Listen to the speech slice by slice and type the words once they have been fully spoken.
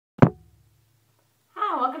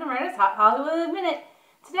Hot Hollywood Minute.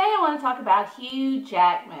 Today I want to talk about Hugh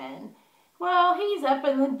Jackman. Well, he's up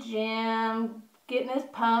in the gym, getting his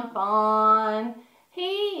pump on.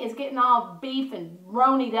 He is getting all beef and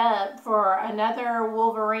ronied up for another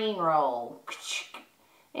Wolverine role.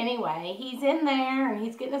 Anyway, he's in there and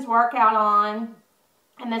he's getting his workout on.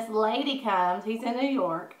 And this lady comes, he's in New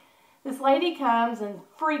York. This lady comes and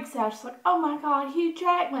freaks out. She's like, oh my God, Hugh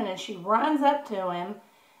Jackman. And she runs up to him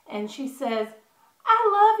and she says,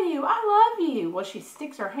 I love you, I love you. Well, she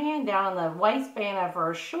sticks her hand down on the waistband of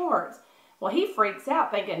her shorts. Well, he freaks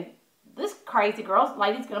out thinking, this crazy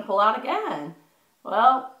lady's going to pull out a gun.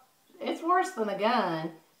 Well, it's worse than a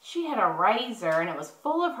gun. She had a razor and it was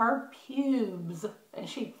full of her pubes. And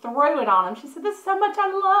she threw it on him. She said, this is how much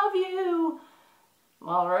I love you.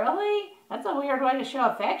 Well, really? That's a weird way to show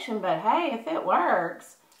affection, but hey, if it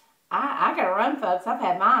works. I gotta run, folks. I've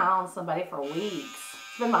had my eye on somebody for weeks.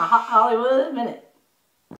 It's been my Hot Hollywood Minute.